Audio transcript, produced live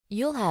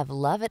You'll have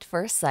love at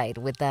first sight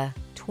with the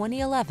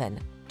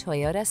 2011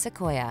 Toyota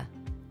Sequoia.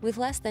 With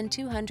less than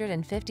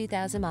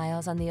 250,000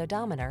 miles on the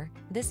odometer,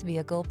 this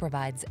vehicle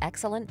provides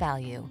excellent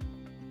value.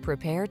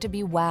 Prepare to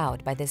be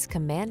wowed by this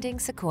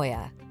commanding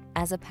Sequoia.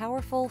 As a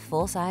powerful,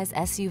 full-size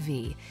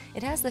SUV,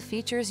 it has the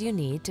features you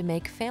need to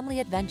make family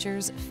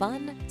adventures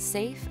fun,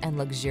 safe, and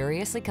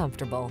luxuriously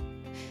comfortable.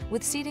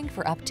 With seating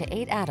for up to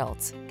 8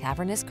 adults,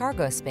 cavernous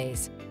cargo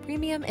space,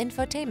 premium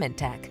infotainment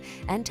tech,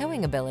 and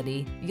towing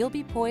ability, you'll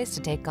be poised to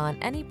take on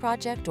any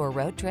project or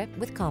road trip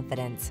with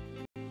confidence.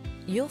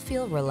 You'll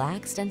feel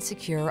relaxed and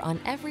secure on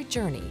every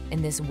journey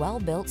in this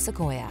well-built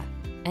Sequoia.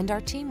 And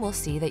our team will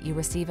see that you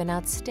receive an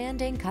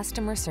outstanding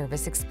customer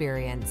service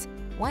experience.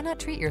 Why not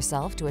treat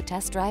yourself to a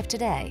test drive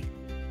today?